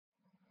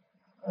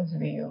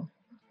SVU.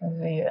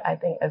 SVU. I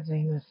think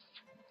SVU is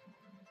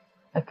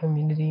a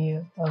community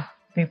of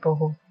people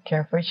who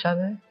care for each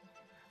other.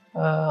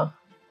 Uh,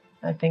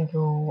 I think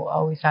you'll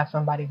always have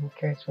somebody who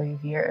cares for you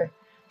here.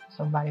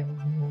 Somebody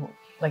who,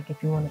 like,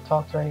 if you want to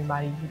talk to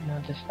anybody, you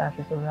know, the staff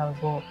is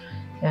available,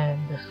 and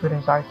the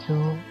students are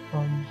too.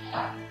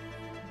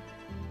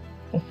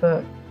 It's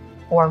a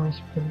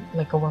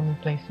like a warming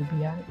place to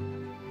be at.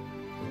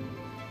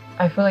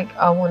 I feel like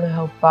I want to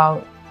help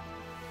out.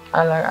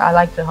 I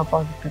like to help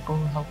out the people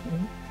who help me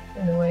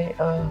in a way.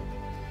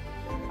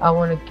 I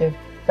want to give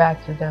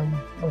back to them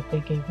what they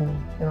gave me.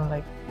 You know,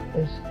 like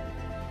it's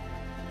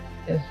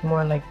it's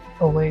more like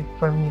a way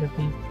for me to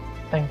be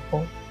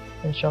thankful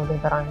and show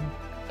them that I'm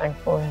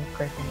thankful and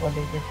grateful for what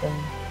they did for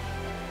me.